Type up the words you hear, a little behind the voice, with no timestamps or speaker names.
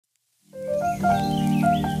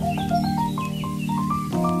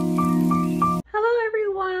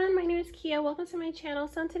welcome to my channel.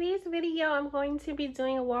 So in today's video, I'm going to be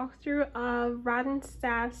doing a walkthrough of Rod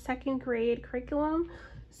Staff's second grade curriculum.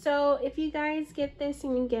 So if you guys get this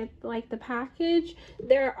and you get like the package,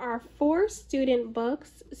 there are 4 student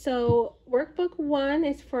books. So workbook 1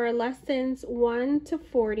 is for lessons 1 to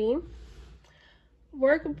 40.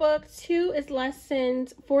 Workbook 2 is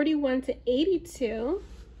lessons 41 to 82.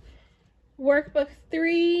 Workbook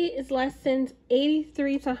 3 is lessons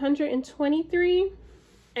 83 to 123.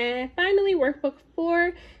 And finally, workbook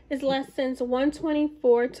 4 is lessons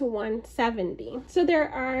 124 to 170. So there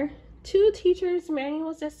are 2 teachers'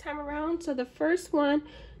 manuals this time around. So the first one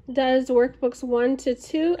does workbooks 1 to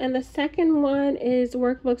 2, and the second one is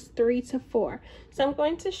workbooks 3 to 4. So I'm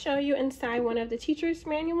going to show you inside one of the teachers'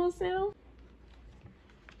 manuals now.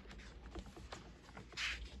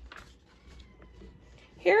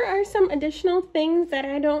 Here are some additional things that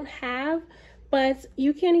I don't have, but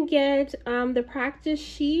you can get the practice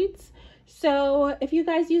sheets. So if you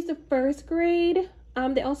guys use the first grade,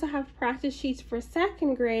 they also have practice sheets for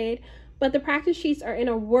second grade, but the practice sheets are in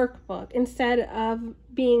a workbook instead of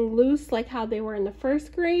being loose like how they were in the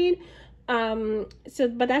first grade. But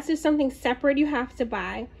that's just something separate you have to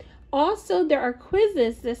buy. Also, there are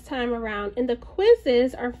quizzes this time around, and the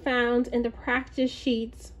quizzes are found in the practice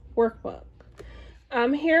sheets workbook.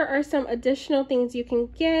 Here are some additional things you can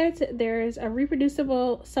get. There's a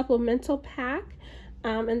reproducible supplemental pack,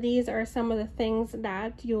 and these are some of the things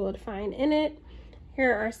that you would find in it.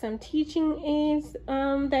 Here are some teaching aids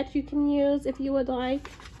that you can use if you would like.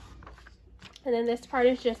 And then this part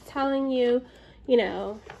is just telling you,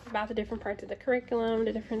 about the different parts of the curriculum,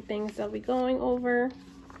 the different things they'll be going over.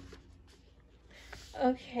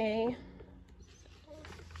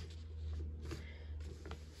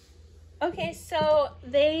 Okay, so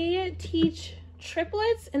they teach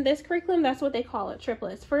triplets in this curriculum. That's what they call it,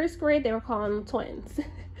 triplets. First grade, they were calling them twins.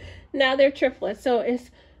 Now they're triplets. So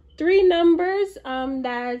it's 3 numbers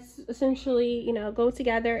that's essentially, go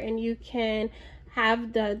together, and you can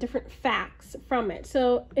have the different facts from it.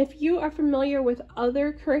 So if you are familiar with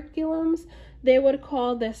other curriculums, they would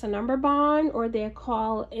call this a number bond, or they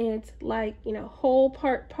call it like, whole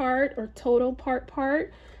part or total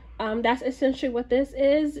part. That's essentially what this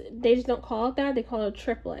is. They just don't call it that. They call it a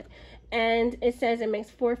triplet. And it says it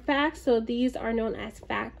makes 4 facts. So these are known as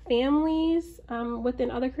fact families.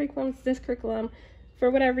 Within other curriculums, this curriculum,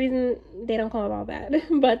 for whatever reason, they don't call it all that.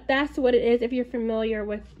 But that's what it is if you're familiar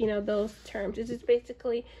with, those terms. It's just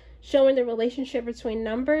basically showing the relationship between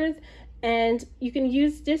numbers. And you can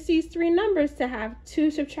use just these 3 numbers to have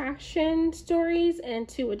 2 subtraction stories and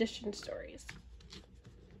 2 addition stories.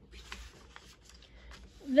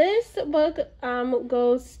 This book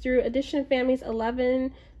goes through addition families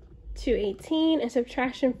 11 to 18 and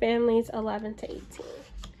subtraction families 11 to 18.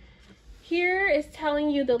 Here is telling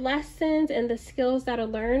you the lessons and the skills that are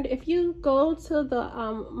learned. If you go to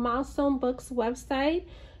the Milestone Books website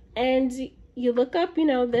and you look up,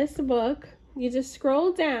 this book, you just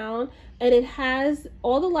scroll down and it has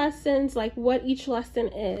all the lessons, like what each lesson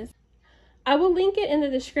is. I will link it in the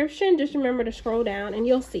description. Just remember to scroll down and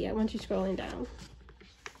you'll see it once you're scrolling down.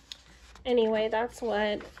 Anyway, that's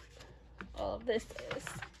what all of this is.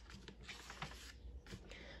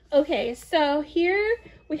 Okay, so here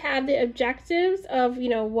we have the objectives of,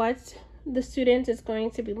 what the student is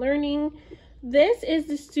going to be learning. This is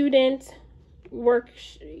the student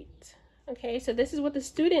worksheet. Okay, so this is what the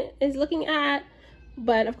student is looking at,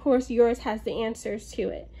 but of course yours has the answers to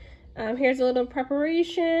it. Here's a little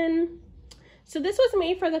preparation. So this was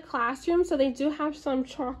made for the classroom, so they do have some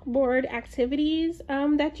chalkboard activities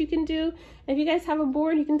that you can do. If you guys have a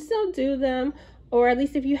board, you can still do them, or at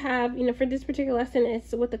least if you have, for this particular lesson,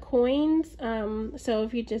 it's with the coins. So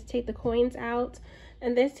if you just take the coins out,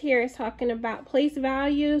 and this here is talking about place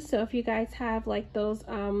value. So if you guys have like those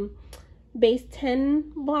base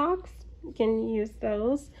 10 blocks, you can use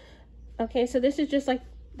those. Okay, so this is just like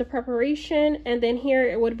the preparation, and then here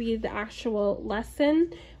it would be the actual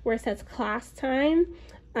lesson where it says class time.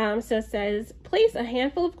 So it says place a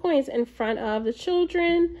handful of coins in front of the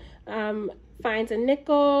children, finds a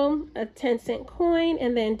nickel, a 10-cent coin,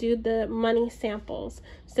 and then do the money samples.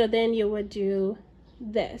 So then you would do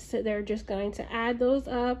this. So they're just going to add those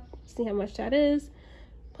up, see how much that is.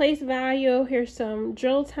 Place value, here's some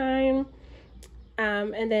drill time,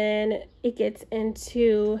 and then it gets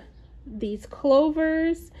into these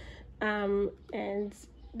clovers, and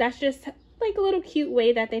that's just like a little cute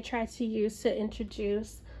way that they try to use to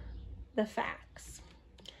introduce the facts.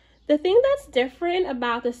 The thing that's different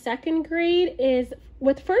about the second grade is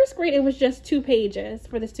with first grade it was just 2 pages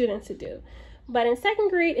for the students to do, but in second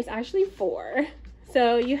grade it's actually 4.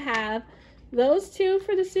 So you have those two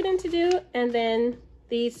for the student to do, and then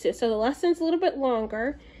these two. So the lesson's a little bit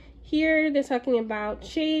longer. Here they're talking about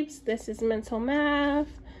shapes. This is mental math.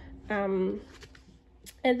 And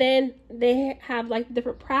then they have like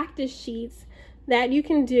different practice sheets that you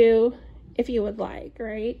can do if you would like,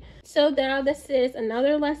 right? So now this is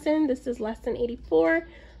another lesson. This is lesson 84.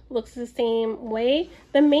 Looks the same way.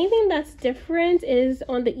 The main thing that's different is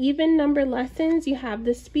on the even number lessons, you have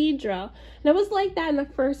the speed drill. And it was like that in the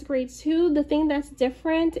first grade too. The thing that's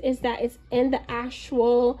different is that it's in the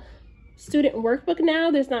actual student workbook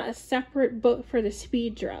now. There's not a separate book for the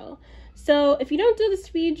speed drill. So if you don't do the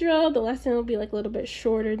speed drill, the lesson will be like a little bit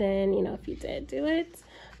shorter than, you know, if you did do it.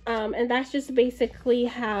 And that's just basically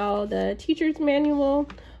how the teacher's manual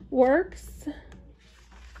works.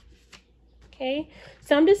 Okay,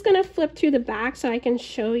 so I'm just going to flip through the back so I can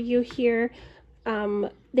show you here.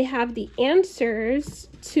 They have the answers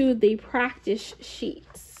to the practice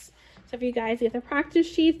sheets. So if you guys get the practice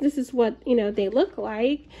sheets, this is what, you know, they look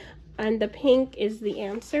like. And the pink is the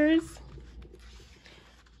answers.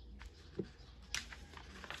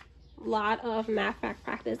 Lot of math fact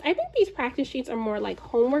practice. I think these practice sheets are more like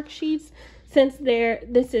homework sheets since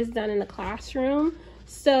this is done in the classroom.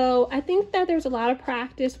 So I think that there's a lot of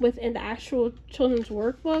practice within the actual children's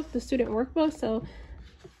workbook, the student workbook. So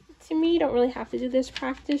to me, you don't really have to do this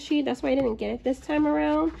practice sheet. That's why I didn't get it this time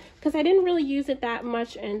around, because I didn't really use it that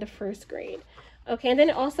much in the first grade. Okay, and then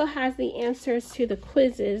it also has the answers to the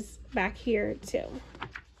quizzes back here too.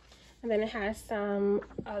 And then it has some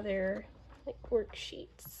other like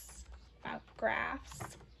worksheets about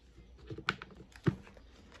graphs.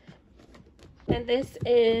 And this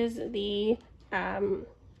is the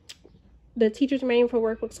teacher's manual for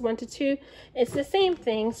workbooks 1 to 2. It's the same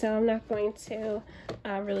thing, so I'm not going to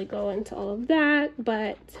really go into all of that,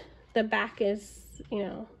 but the back is, you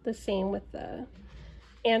know, the same with the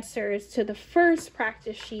answers to the first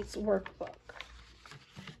practice sheets workbook.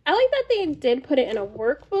 I like that they did put it in a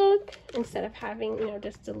workbook instead of having, you know,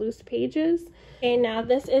 just the loose pages. Okay, now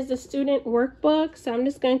this is the student workbook, so I'm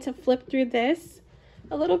just going to flip through this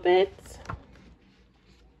a little bit.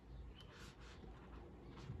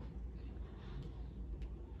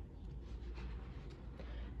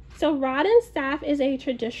 So Rod and Staff is a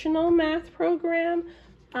traditional math program.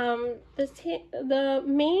 The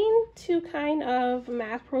main two kind of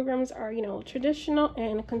math programs are, you know, traditional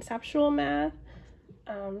and conceptual math.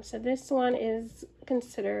 So this one is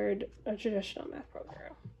considered a traditional math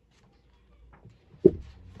program.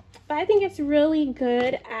 But I think it's really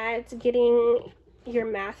good at getting your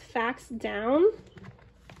math facts down.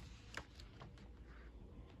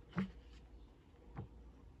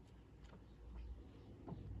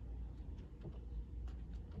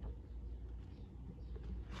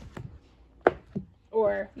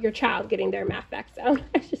 Or your child getting their math facts down,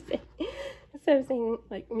 I should say, instead of saying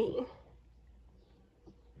like me.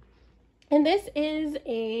 And this is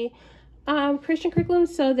a Christian curriculum,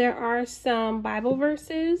 so there are some Bible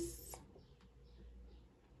verses.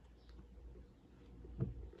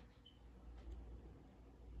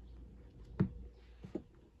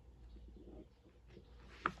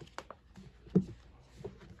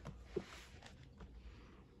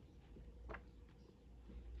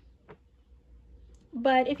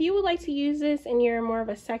 But if you would like to use this and you're more of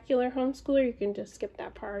a secular homeschooler, you can just skip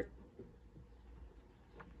that part.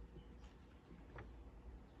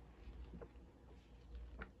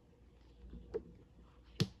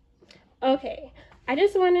 Okay, I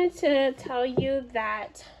just wanted to tell you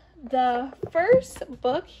that the first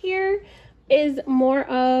book here is more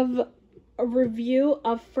of a review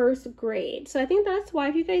of first grade. So I think that's why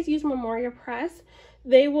if you guys use Memorial Press,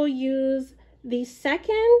 they will use the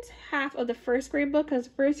second half of the first grade book, because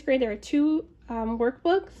first grade there are two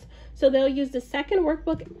workbooks. So they'll use the second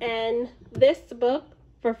workbook and this book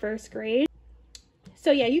for first grade.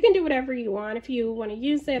 So yeah, you can do whatever you want if you want to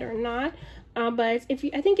use it or not. But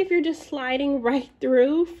I think if you're just sliding right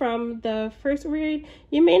through from the first grade,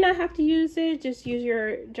 you may not have to use it. Just use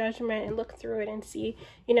your judgment and look through it and see,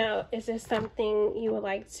 you know, is this something you would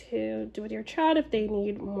like to do with your child if they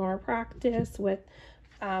need more practice with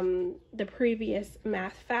the previous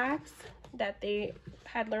math facts that they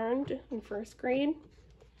had learned in first grade.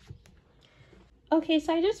 Okay,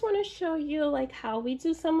 so I just want to show you like how we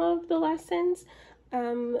do some of the lessons.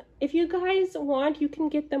 If you guys want, you can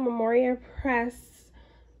get the Memorial Press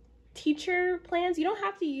teacher plans. You don't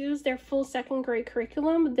have to use their full second grade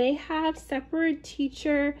curriculum. They have separate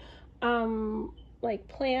teacher like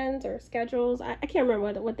plans or schedules. I can't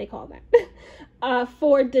remember what they call that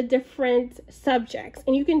for the different subjects,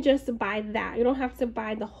 and you can just buy that. You don't have to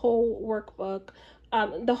buy the whole workbook,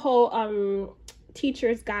 the whole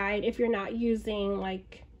teacher's guide if you're not using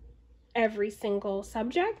like every single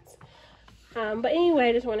subject. But anyway,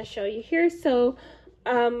 I just want to show you here. So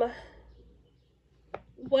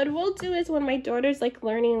what we'll do is when my daughter's like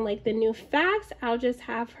learning like the new facts, I'll just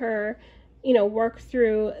have her, you know, work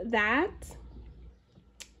through that,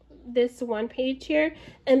 this one page here.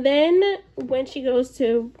 And then when she goes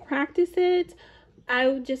to practice it, I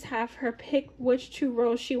would just have her pick which 2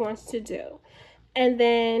 rows she wants to do. And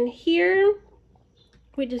then here,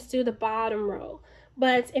 we just do the bottom row.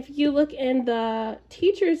 But if you look in the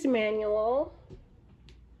teacher's manual,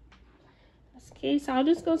 okay, so I'll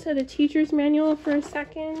just go to the teacher's manual for a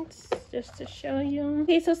second, just to show you.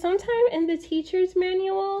 Okay, so sometime in the teacher's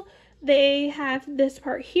manual, they have this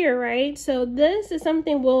part here, right? So this is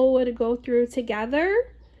something we'll would go through together,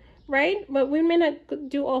 right? But we may not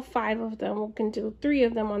do all 5 of them. We can do 3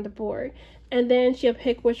 of them on the board. And then she'll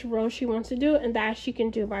pick which row she wants to do, and that she can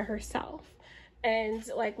do by herself. And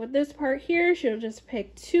like with this part here, she'll just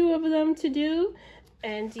pick 2 of them to do.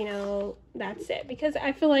 And, you know, that's it. Because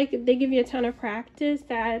I feel like they give you a ton of practice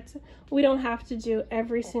that we don't have to do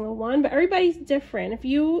every single one. But everybody's different. If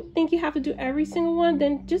you think you have to do every single one,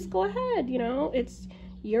 then just go ahead. You know, it's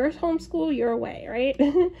your homeschool, your way, right?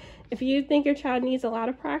 If you think your child needs a lot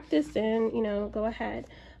of practice, then, you know, go ahead.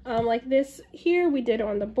 Like this here, we did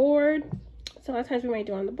on the board. So a lot of times we might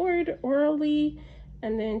do on the board orally.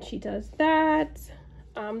 And then she does that.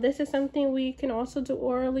 This is something we can also do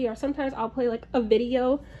orally, or sometimes I'll play like a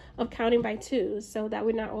video of counting by 2s, so that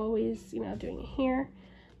we're not always, you know, doing it here.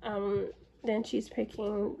 Then she's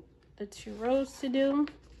picking the 2 rows to do.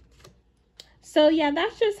 So yeah,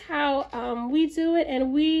 that's just how we do it.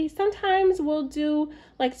 And we sometimes will do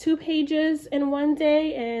like 2 pages in one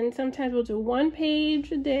day, and sometimes we'll do 1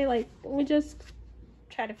 page a day. Like, we just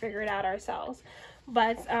try to figure it out ourselves.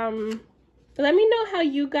 But let me know how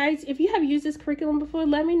you guys, if you have used this curriculum before,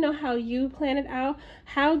 let me know how you plan it out.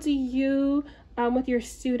 How do you, with your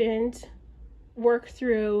student, work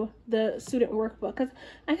through the student workbook? Because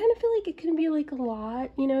I kind of feel like it can be like a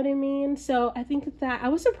lot, you know what I mean? So I think that I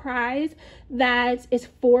was surprised that it's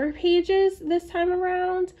 4 pages this time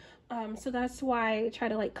around. So that's why I try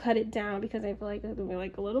to like cut it down, because I feel like it's gonna be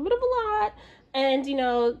like a little bit of a lot. And, you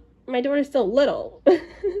know, my daughter's still little.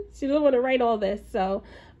 She doesn't want to write all this, so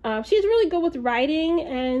she's really good with writing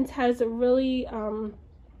and has a really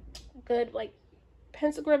good like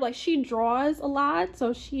pencil grip. Like, she draws a lot,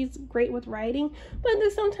 so she's great with writing. But then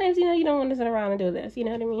sometimes, you know, you don't want to sit around and do this, you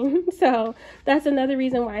know what I mean? So that's another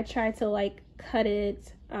reason why I try to like cut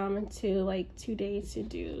it into like 2 days to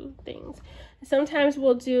do things. Sometimes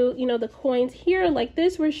we'll do, you know, the coins here like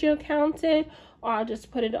this where she'll count it, or I'll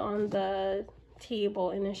just put it on the table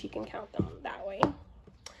and then she can count them that way.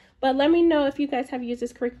 But let me know if you guys have used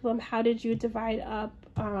this curriculum. How did you divide up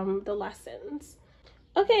the lessons?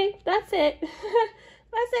 Okay, that's it.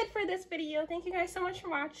 That's it for this video. Thank you guys so much for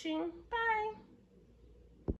watching. Bye.